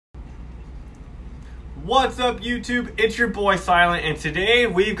What's up YouTube? It's your boy Silent, and today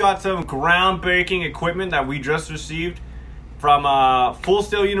we've got some groundbreaking equipment that we just received from Full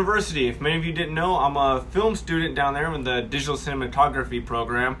Sail University. If many of you didn't know, I'm a film student down there in the digital cinematography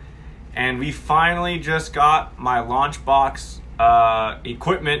program, and we finally just got my launch box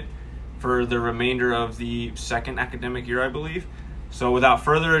equipment for the remainder of the second academic year, I believe. So without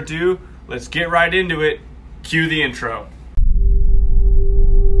further ado, let's get right into it. Cue the intro.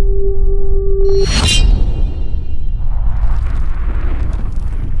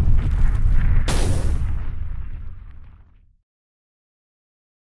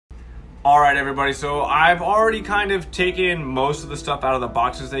 Alright everybody, so I've already kind of taken most of the stuff out of the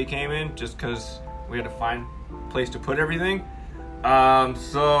boxes they came in, just because we had to find a place to put everything.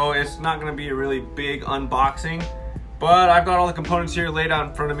 So it's not going to be a really big unboxing, but I've got all the components here laid out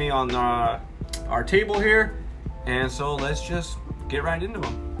in front of me on our table here, and so let's just get right into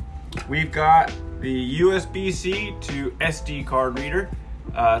them. We've got the USB-C to SD card reader.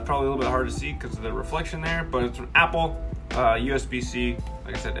 It's probably a little bit hard to see because of the reflection there, but it's an Apple USB-C,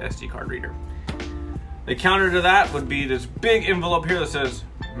 like I said, SD card reader. The counter to that would be this big envelope here that says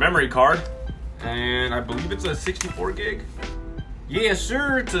memory card, and I believe it's a 64 gig. Yes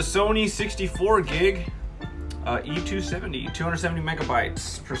sir, it's a Sony 64 gig E270, 270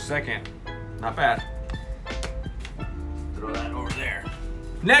 megabytes per second. Not bad. Throw that over there.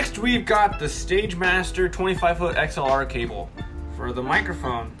 Next we've got the StageMaster 25-foot XLR cable for the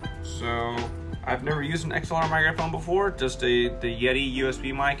microphone. So I've never used an XLR microphone before, just the Yeti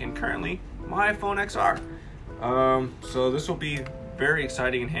USB mic, and currently my iPhone XR. So this will be very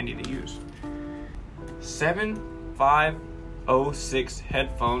exciting and handy to use. 7506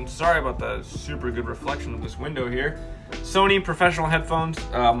 headphones. Sorry about the super good reflection of this window here. Sony professional headphones,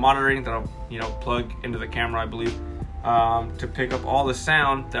 monitoring that'll plug into the camera, I believe, to pick up all the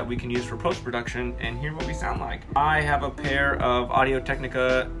sound that we can use for post-production and hear what we sound like. I have a pair of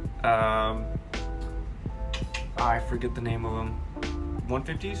Audio-Technica, I forget the name of them,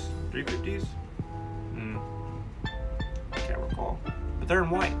 150s, 350s? I can't recall, but they're in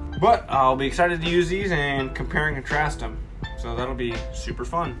white. But I'll be excited to use these and compare and contrast them, so that'll be super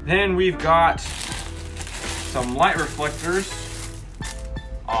fun. Then we've got some light reflectors.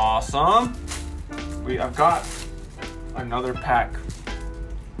 Awesome. I've got another pack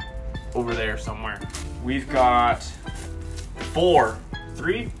over there somewhere. We've got four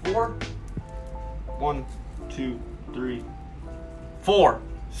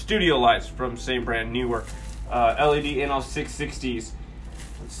studio lights from same brand, Neewer, LED NL 660s.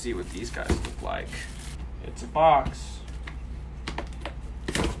 Let's see what these guys look like. It's a box,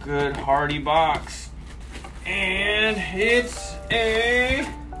 good hardy box, and it's a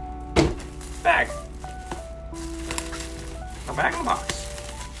bag. A bag and box.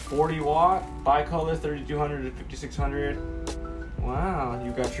 40 watt, bicolor, 3200 to 5600. Wow,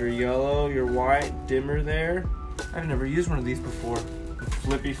 you got your yellow, your white dimmer there. I've never used one of these before.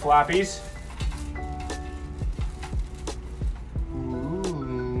 Flippy flappies.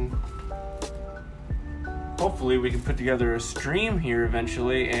 Ooh. Hopefully we can put together a stream here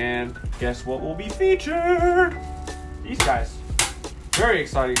eventually, and guess what will be featured? These guys. Very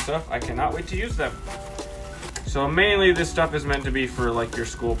exciting stuff. I cannot wait to use them. So mainly this stuff is meant to be for like your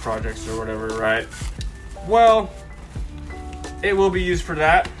school projects or whatever, right? Well, it will be used for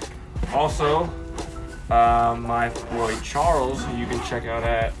that. Also, my boy Charles, who you can check out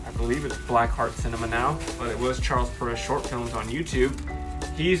at, I believe it's Blackheart Cinema now, but it was Charles Perez Short Films on YouTube.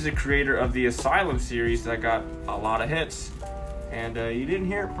 He's the creator of the Asylum series that got a lot of hits. And you didn't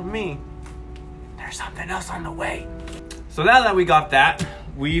hear it from me. There's something else on the way. So now that we got that,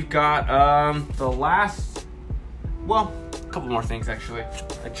 we've got the last, well, a couple more things actually.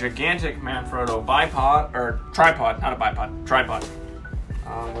 A gigantic Manfrotto tripod, not a bipod, tripod,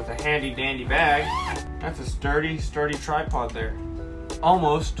 with a handy dandy bag. That's a sturdy tripod there.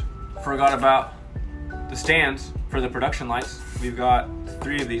 Almost forgot about the stands for the production lights. We've got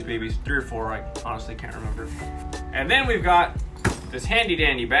 3 of these babies, 3 or 4, I honestly can't remember. And then we've got this handy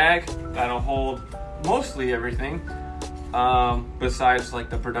dandy bag that'll hold mostly everything, besides like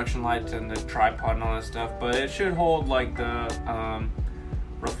the production lights and the tripod and all that stuff, but it should hold like the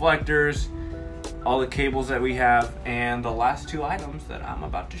reflectors, all the cables that we have, and the last 2 items that I'm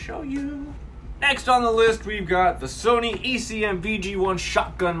about to show you. Next on the list, we've got the Sony ECM VG1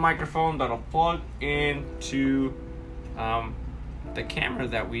 shotgun microphone that'll plug into the camera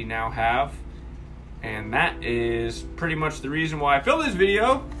that we now have, and that is pretty much the reason why I filmed this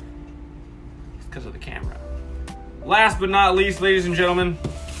video. It's because of the camera. Last but not least, ladies and gentlemen,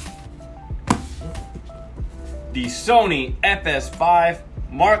 the Sony FS5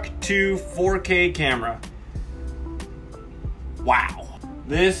 Mark II 4K camera. Wow.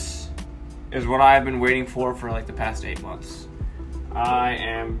 This is what I've been waiting for like the past 8 months. I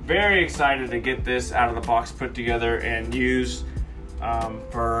am very excited to get this out of the box, put together, and use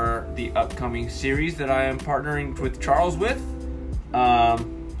for the upcoming series that I am partnering with Charles with.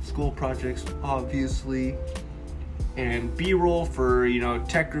 School projects, obviously, and B-roll for, you know,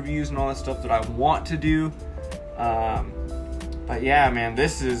 tech reviews and all that stuff that I want to do. But yeah, man,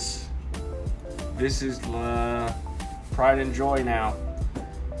 this is pride and joy now,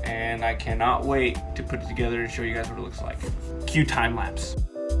 and I cannot wait to put it together and show you guys what it looks like. Cue time lapse.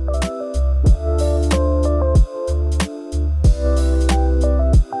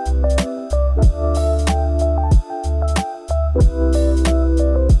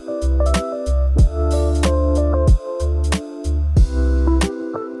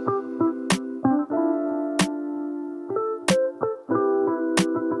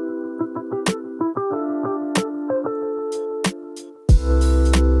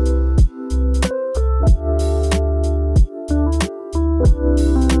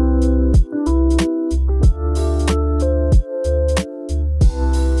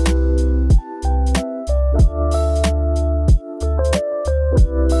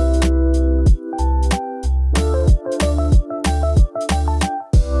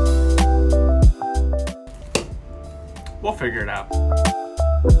 We'll figure it out.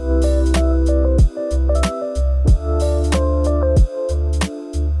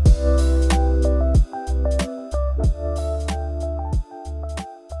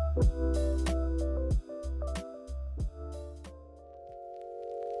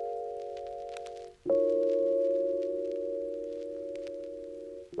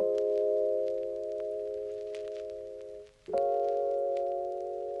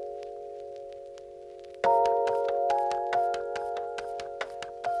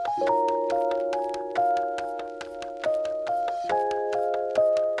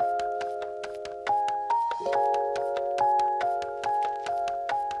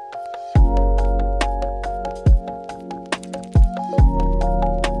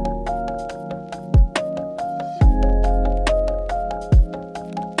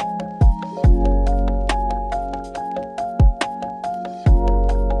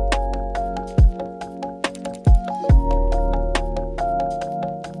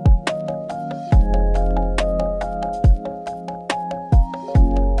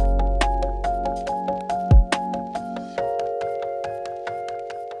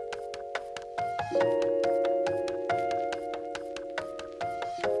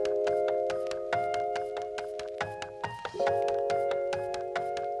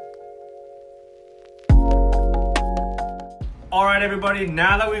 All right, everybody,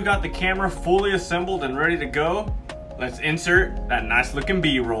 now that we've got the camera fully assembled and ready to go, let's insert that nice looking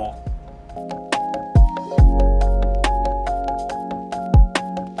B-roll.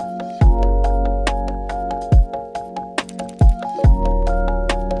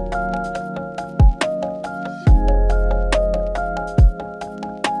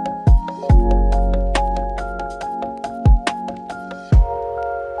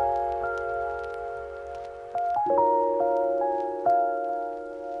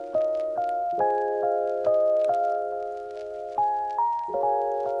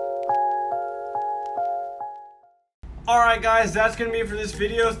 Alright guys, that's going to be it for this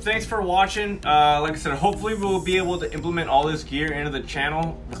video. Thanks for watching. Like I said, hopefully we'll be able to implement all this gear into the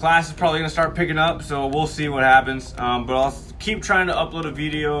channel. The class is probably going to start picking up, so we'll see what happens. But I'll keep trying to upload a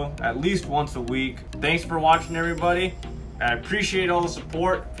video at least once a week. Thanks for watching, everybody. I appreciate all the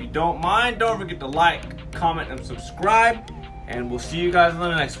support. If you don't mind, don't forget to like, comment, and subscribe. And we'll see you guys in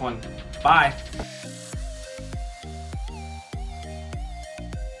the next one. Bye.